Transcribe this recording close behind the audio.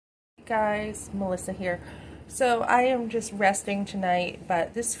guys, Melissa here. So I am just resting tonight,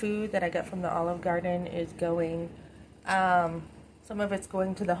 but this food that I got from the Olive Garden is going, some of it's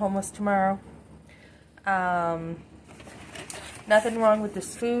going to the homeless tomorrow. Nothing wrong with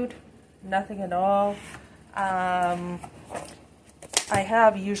this food, nothing at all. I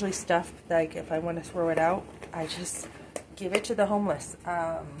have usually stuff, like if I want to throw it out, I just give it to the homeless.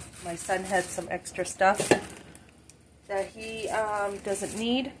 My son had some extra stuff that he doesn't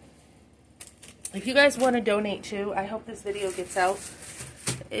need. If you guys want to donate too, I hope this video gets out.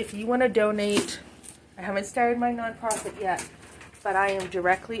 If you want to donate, I haven't started my nonprofit yet, but I am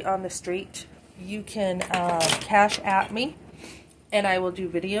directly on the street. You can cash at me, and I will do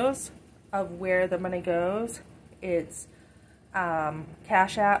videos of where the money goes. It's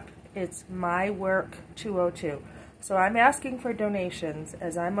Cash App. It's MyWork 202. So I'm asking for donations.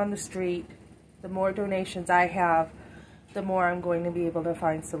 As I'm on the street, the more donations I have, the more I'm going to be able to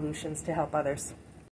find solutions to help others.